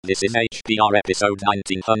This is HPR episode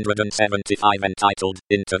 1975 entitled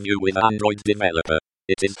Interview with Android Developer.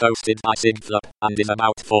 It is hosted by sigflup and is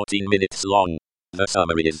about 14 minutes long. The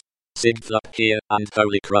summary is, sigflup here, and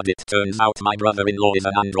holy crud, it turns out my brother-in-law is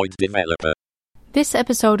an Android developer. This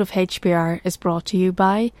episode of HPR is brought to you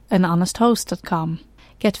by anhonesthost.com.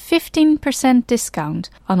 Get 15% discount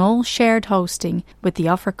on all shared hosting with the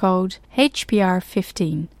offer code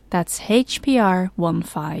HPR15. That's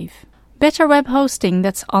HPR15. Better web hosting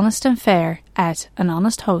that's honest and fair at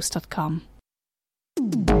anhonesthost.com.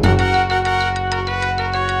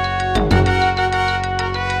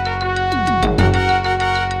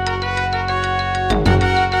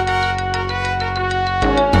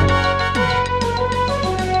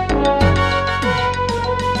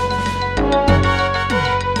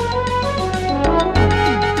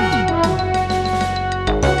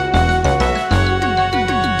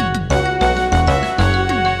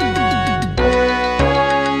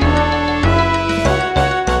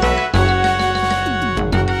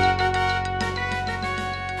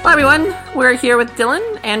 Hello everyone, we're here with Dillon,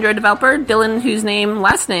 Android developer. Dillon, whose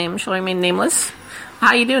last name shall remain nameless.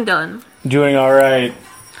 How you doing, Dillon? Doing all right.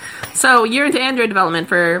 So you're into Android development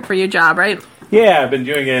for your job, right? Yeah, I've been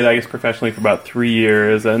doing it, I guess, professionally for about 3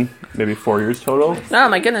 years and maybe 4 years total. Oh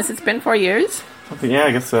my goodness, it's been 4 years? Yeah,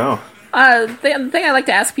 I guess so. The thing I like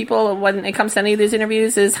to ask people when it comes to any of these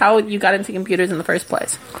interviews is how you got into computers in the first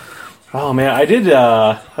place. Oh man, I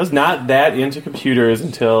was not that into computers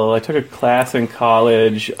until I took a class in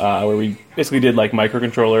college where we basically did like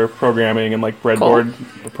microcontroller programming and like breadboard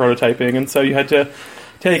prototyping, and so you had to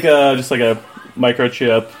take just like a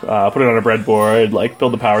microchip, put it on a breadboard, like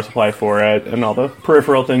build the power supply for it, and all the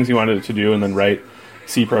peripheral things you wanted it to do, and then write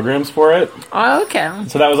C programs for it. Oh, okay.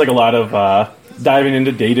 So that was like a lot of diving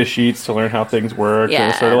into data sheets to learn how things work,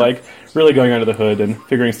 and sort of like really going under the hood and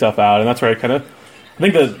figuring stuff out, and that's where I think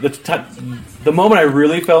the moment I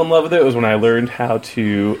really fell in love with it was when I learned how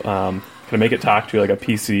to kind of make it talk to like a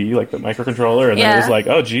PC, like the microcontroller, and then it was like,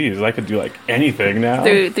 oh geez, I could do like anything now.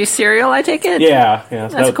 Through Serial, I take it? Yeah. So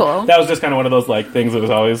that's cool. That was just kind of one of those like things that was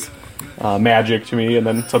always magic to me, and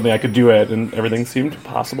then something I could do it, and everything seemed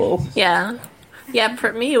possible. Yeah.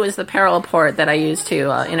 For me, it was the parallel port that I used to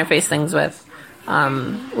interface things with.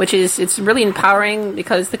 Which is, it's really empowering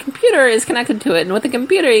because the computer is connected to it, and with the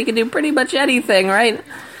computer you can do pretty much anything, right?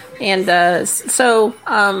 And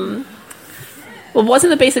well,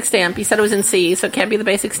 wasn't the basic stamp? You said it was in C, so it can't be the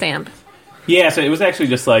basic stamp. Yeah, so it was actually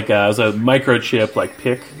just like it was a microchip like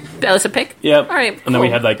PIC. That was a PIC? Yep. All right, cool. And then we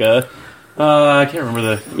had like I can't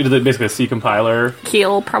remember we did basically a C compiler.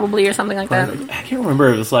 Keel, probably, or something like that. I can't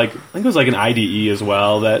remember. It was like, I think it was like an IDE as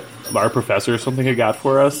well that our professor or something had got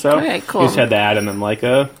for us. So cool. We just had that, and then like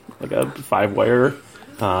a 5-wire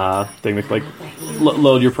thing to like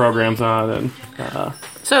load your programs on. And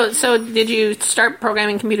So did you start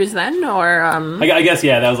programming computers then, or? I guess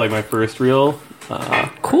that was like my first real.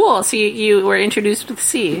 Cool. So you were introduced with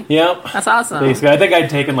C. Yep. That's awesome. Basically, I think I'd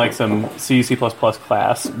taken like some C++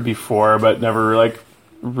 class before, but never like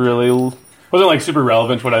really wasn't like super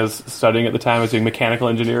relevant to what I was studying at the time. I was doing mechanical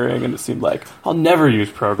engineering, and it seemed like I'll never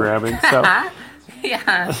use programming. So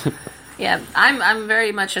yeah. I'm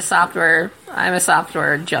very much a software. I'm a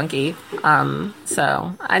software junkie.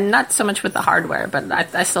 So I'm not so much with the hardware, but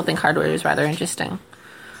I still think hardware is rather interesting.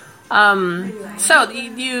 So I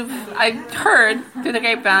heard through the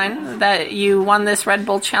grapevine that you won this Red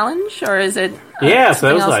Bull challenge, or is it? So that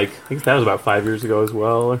was else? I think that was about 5 years ago as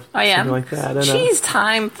well. Or something like that. Jeez,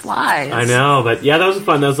 time flies. I know, but that was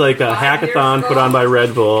fun. That was like a hackathon put on by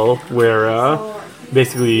Red Bull, where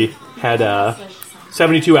basically had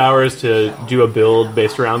 72 hours to do a build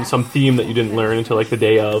based around some theme that you didn't learn until like the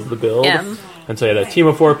day of the build. Yeah. And so you had a team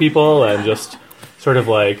of 4 people and just sort of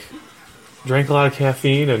like drank a lot of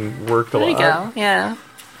caffeine and worked a lot. There you go, yeah.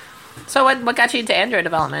 So what got you into Android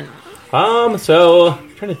development? So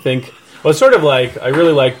I'm trying to think. Well, it's sort of like, I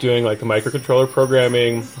really like doing like the microcontroller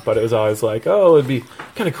programming, but it was always like, oh, it'd be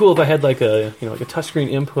kind of cool if I had like a, like a touchscreen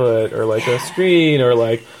input or like a screen, or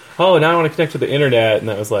like, oh, now I want to connect to the internet. And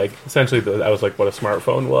that was like, essentially, that was like what a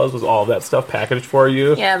smartphone was all of that stuff packaged for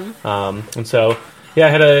you. Yeah. And so, I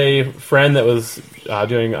had a friend that was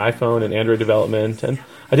doing iPhone and Android development, and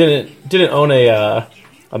I didn't own a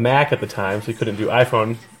Mac at the time, so you couldn't do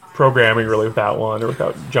iPhone programming really without one or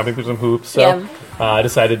without jumping through some hoops. So I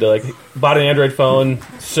decided to bought an Android phone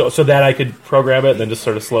so that I could program it, and then just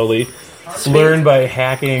sort of slowly learn by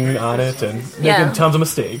hacking on it and making tons of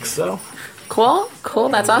mistakes. So cool,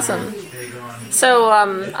 that's awesome.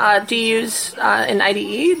 So do you use an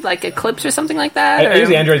IDE like Eclipse or something like that? I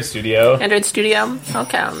use Android Studio. Android Studio,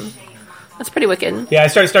 okay. That's pretty wicked. Yeah, I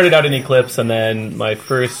started out in Eclipse, and then my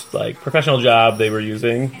first professional job, they were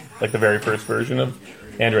using the very first version of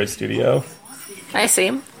Android Studio. I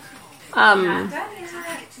see.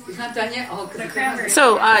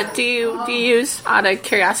 So, do you use, out of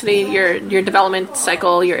curiosity, your development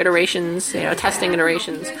cycle, your iterations, testing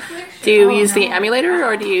iterations? Do you use the emulator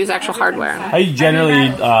or do you use actual hardware? I generally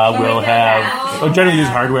generally use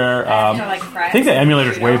hardware. I think the emulator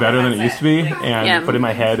is way better than it used to be, but in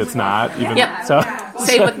my head it's not.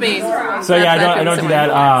 Same with me. So I don't do that.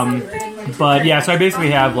 But yeah, so I basically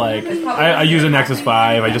have I use a Nexus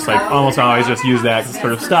 5. I just almost always just use that as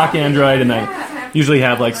sort of stock Android, and then usually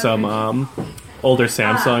have some older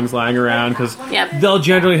Samsungs lying around because they'll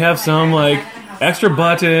generally have some extra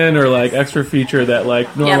button or extra feature that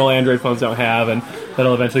normal Android phones don't have, and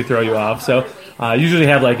that'll eventually throw you off. So I usually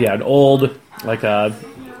have an old a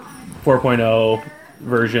 4.0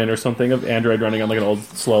 version or something of Android running on an old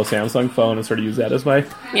slow Samsung phone, and sort of use that as my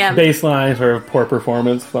baseline sort of poor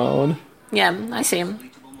performance phone. Yeah, I see.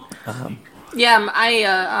 I'm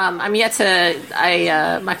yet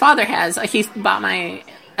to. My father has. He bought my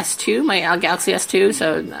S2, my Galaxy S2,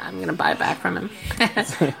 so I'm going to buy it back from him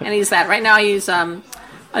and use that. Right now, I use a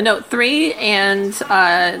Note 3 and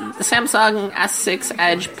the Samsung S6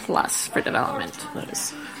 Edge Plus for development.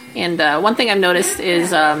 Nice. And one thing I've noticed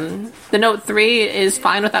is the Note 3 is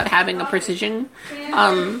fine without having a precision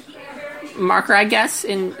marker, I guess,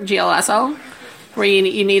 in GLSL. Where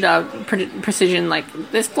you need a precision,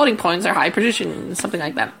 this floating points are high precision, something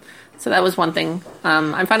like that. So that was one thing.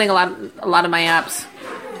 I'm finding a lot of my apps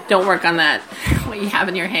don't work on that. What you have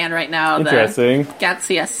in your hand right now, interesting. The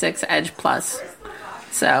Galaxy S6 Edge Plus.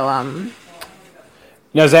 So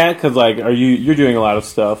now is that because you're doing a lot of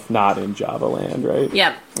stuff not in Java land, right?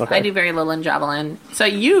 Yeah, okay. I do very little in Java land. So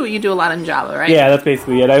you do a lot in Java, right? Yeah, that's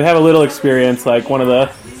basically it. I have a little experience. One of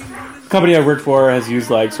the company I worked for has used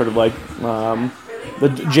the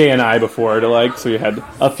JNI before so you had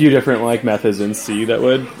a few different methods in C that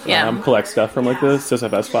would collect stuff from the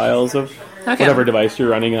sysfs files of whatever device you're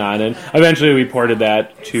running on, and eventually we ported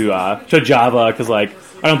that to Java because I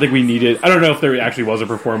don't think we needed. I don't know if there actually was a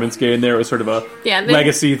performance gain there. It was sort of a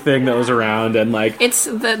legacy thing that was around, and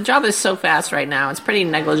the Java is so fast right now. It's pretty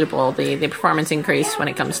negligible the performance increase when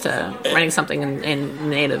it comes to running something in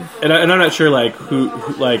native. And I'm not sure who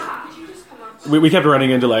we kept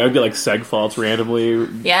running into I'd get seg faults randomly.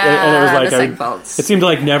 Yeah, and it was the seg faults. It seemed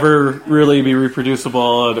to never really be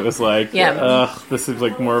reproducible, and it was this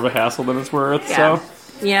seems more of a hassle than it's worth. Yeah. So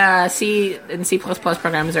yeah, C and C++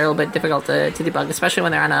 programs are a little bit difficult to debug, especially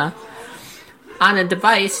when they're on a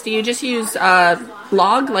device. Do you just use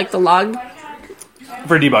log, the log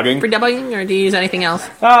for debugging? Or do you use anything else?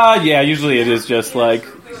 Yeah, usually it is just log.i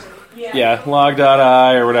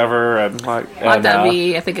or whatever, and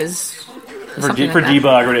log.v I think is. For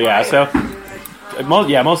debug, yeah. So,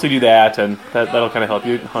 mostly do that, and that'll kind of help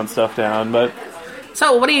you hunt stuff down. But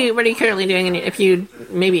so, what are you currently doing? If you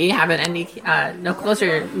maybe haven't any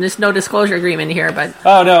there's no disclosure agreement here, but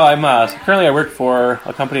no, I'm currently I work for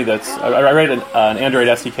a company that's I write an Android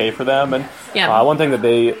SDK for them, and one thing that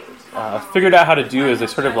they figured out how to do is they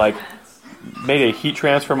sort of made a heat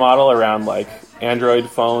transfer model around Android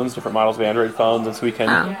phones, different models of Android phones, and so we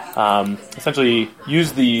can essentially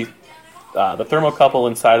use the thermocouple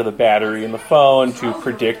inside of the battery in the phone to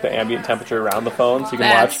predict the ambient temperature around the phone, so you can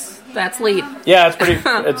watch. That's neat. Yeah, it's pretty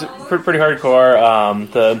hardcore.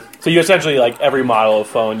 So you essentially every model of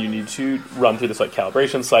phone you need to run through this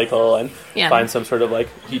calibration cycle and find some sort of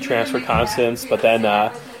heat transfer constants. But then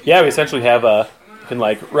we essentially have you can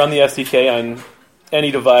run the SDK on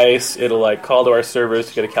any device. It'll call to our servers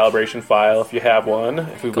to get a calibration file if you have one,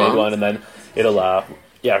 if we've made one, and then it'll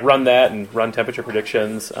run that and run temperature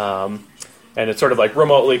predictions. And it's sort of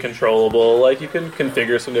remotely controllable. You can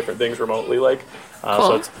configure some different things remotely.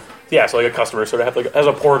 So it's so a customer sort of has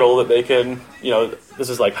a portal that they can, this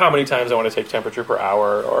is how many times I want to take temperature per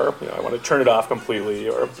hour, or I want to turn it off completely,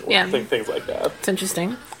 or things like that. It's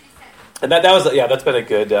interesting. And that's been a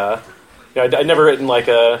good. I'd never written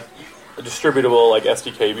a distributable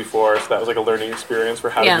SDK before, so that was a learning experience for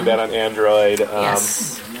how to do that on Android.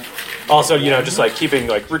 Yes. Also, just keeping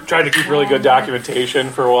we're trying to keep really good documentation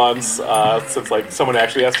for once, since someone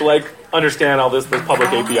actually has to understand all this public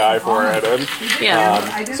API for it, and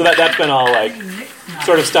so that's been all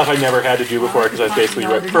sort of stuff I never had to do before because I was basically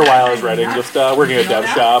for a while I was writing just working at dev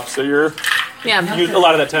shop, so you're Yeah. A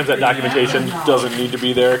lot of that times that documentation doesn't need to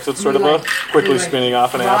be there because it's sort of a quickly spinning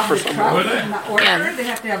off an app for someone.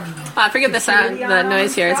 Yeah. I forget the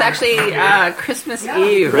noise here. It's actually Christmas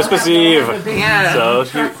Eve. Christmas Eve. Yeah.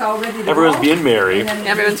 So everyone's being merry.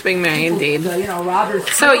 Everyone's being merry indeed.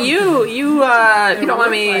 So you don't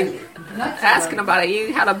want me asking about it.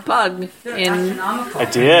 You had a bug in I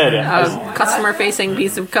did. a customer-facing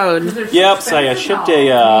piece of code. Yep. So I shipped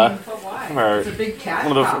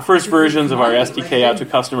one of the first versions of our SDK out to a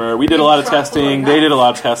customer. We did a lot of testing. They did a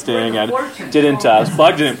lot of testing, and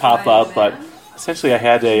bug didn't pop up, but essentially I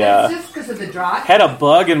had a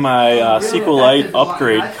bug in my SQLite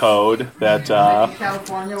upgrade code that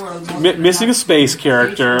missing a space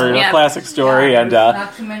character, classic story, and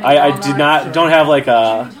I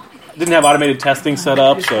didn't have automated testing set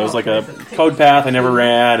up, so it was like a code path I never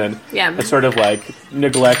ran, and I sort of like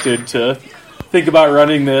neglected to think about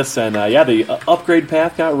running this, and the upgrade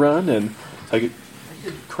path got run, and it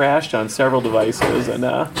crashed on several devices, and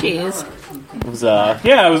jeez. It was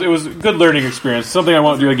a good learning experience. Something I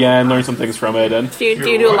won't do again. Learn some things from it. And do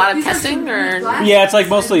you do a lot of testing, or? Yeah, it's like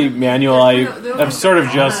mostly manual. I'm sort of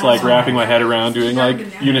just like wrapping my head around doing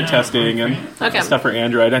like unit testing and stuff for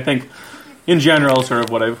Android. I think in general, sort of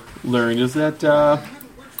what I've learned is that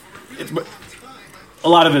a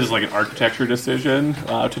lot of it is like an architecture decision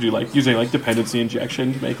to do like using like dependency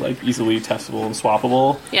injection to make like easily testable and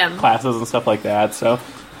swappable classes and stuff like that. So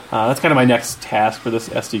that's kind of my next task for this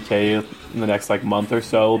SDK in the next like month or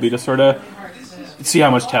so will be to sort of see how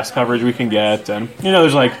much test coverage we can get. And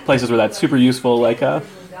there's like places where that's super useful, like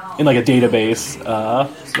in like a database, so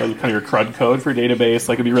kind of your CRUD code for a database.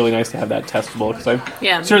 Like it'd be really nice to have that testable because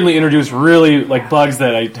I've certainly introduced really like bugs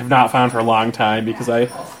that I have not found for a long time because I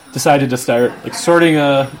decided to start like sorting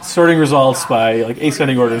results by like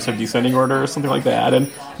ascending order instead of descending order or something like that,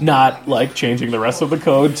 and not like changing the rest of the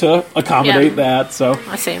code to accommodate that. So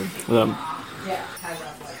I see.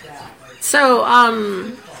 So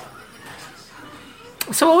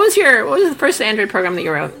what was the first Android program that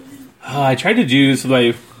you wrote? I tried to do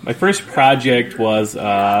my first project was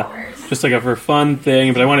just like a for fun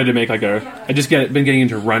thing, but I wanted to make like I just been getting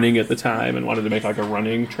into running at the time and wanted to make like a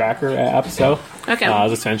running tracker app. So it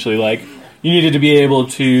was essentially like you needed to be able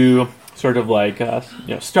to sort of like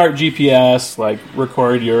start GPS, like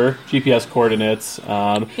record your GPS coordinates,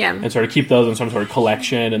 and sort of keep those in some sort of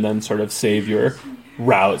collection, and then sort of save your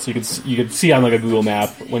route. So you could see on like a Google map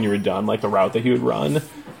when you were done, like the route that you would run,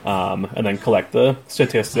 and then collect the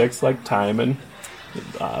statistics like time and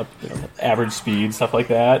average speed, stuff like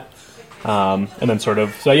that. And then sort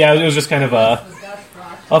of, it was just kind of a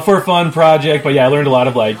for fun project, but I learned a lot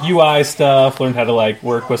of like UI stuff, learned how to like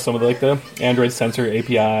work with some of the, like the Android sensor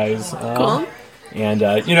APIs. Cool. And,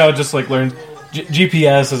 just like learned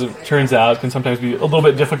GPS, as it turns out, can sometimes be a little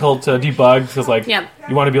bit difficult to debug because like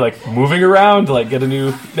you want to be like moving around to like get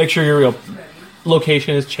make sure your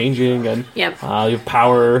location is changing, and you have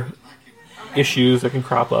power issues that can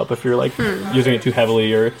crop up if you're like using it too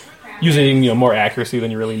heavily or using more accuracy than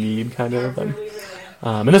you really need, kind of. And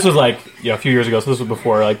this was like a few years ago, so this was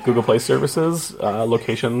before like Google Play Services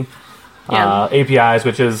location APIs,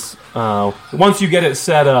 which is once you get it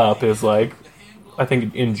set up is like I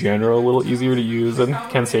think in general a little easier to use and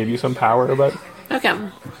can save you some power. But all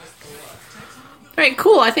right,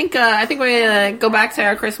 cool. I think we're gonna go back to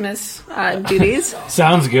our Christmas duties.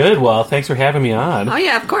 Sounds good. Well, thanks for having me on. Oh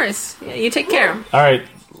yeah, of course. Yeah, you take care. All right,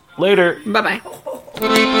 later. Bye-bye.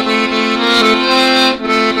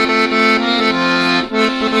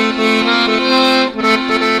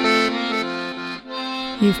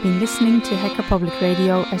 You've been listening to Hacker Public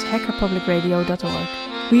Radio at hackerpublicradio.org.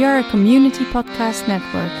 We are a community podcast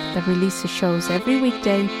network that releases shows every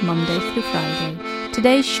weekday, Monday through Friday.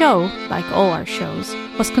 Today's show, like all our shows,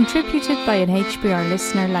 was contributed by an HPR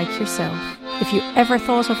listener like yourself. If you ever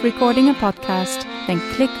thought of recording a podcast, then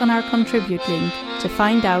click on our contribute link to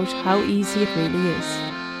find out how easy it really is.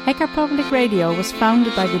 Hacker Public Radio was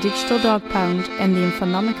founded by the Digital Dog Pound and the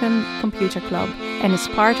Infonomicon Computer Club and is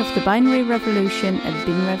part of the binary revolution at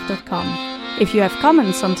binrev.com. If you have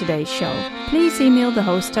comments on today's show, please email the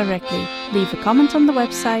host directly, leave a comment on the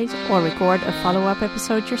website, or record a follow-up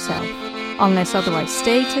episode yourself. Unless otherwise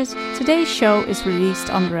stated, today's show is released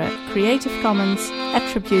under a Creative Commons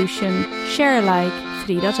Attribution Share Alike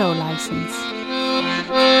 3.0 license.